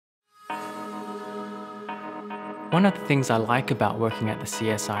One of the things I like about working at the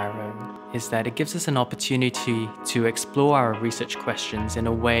CSIRO is that it gives us an opportunity to explore our research questions in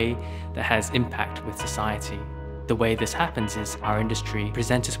a way that has impact with society. The way this happens is our industry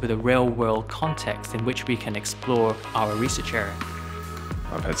presents us with a real-world context in which we can explore our research area.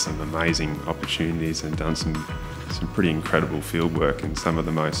 I've had some amazing opportunities and done some pretty incredible field work in some of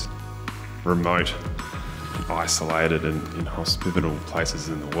the most remote, isolated and inhospitable places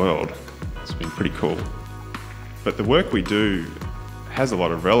in the world. It's been pretty cool. But the work we do has a lot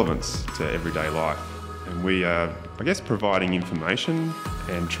of relevance to everyday life, and we are, I guess, providing information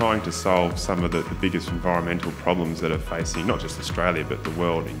and trying to solve some of the biggest environmental problems that are facing not just Australia but the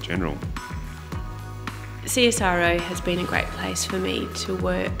world in general. CSIRO has been a great place for me to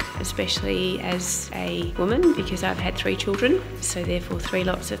work, especially as a woman, because I've had 3 children, so therefore 3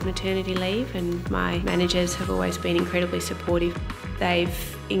 lots of maternity leave, and my managers have always been incredibly supportive.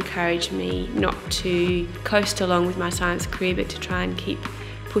 They've encouraged me not to coast along with my science career, but to try and keep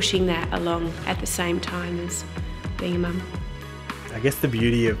pushing that along at the same time as being a mum. I guess the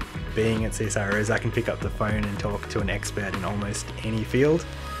beauty of being at CSIRO is I can pick up the phone and talk to an expert in almost any field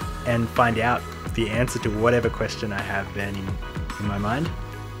and find out the answer to whatever question I have burning in my mind.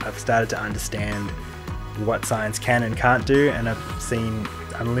 I've started to understand what science can and can't do, and I've seen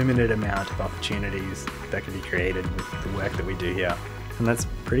unlimited amount of opportunities that can be created with the work that we do here, and that's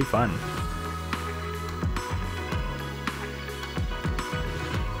pretty fun.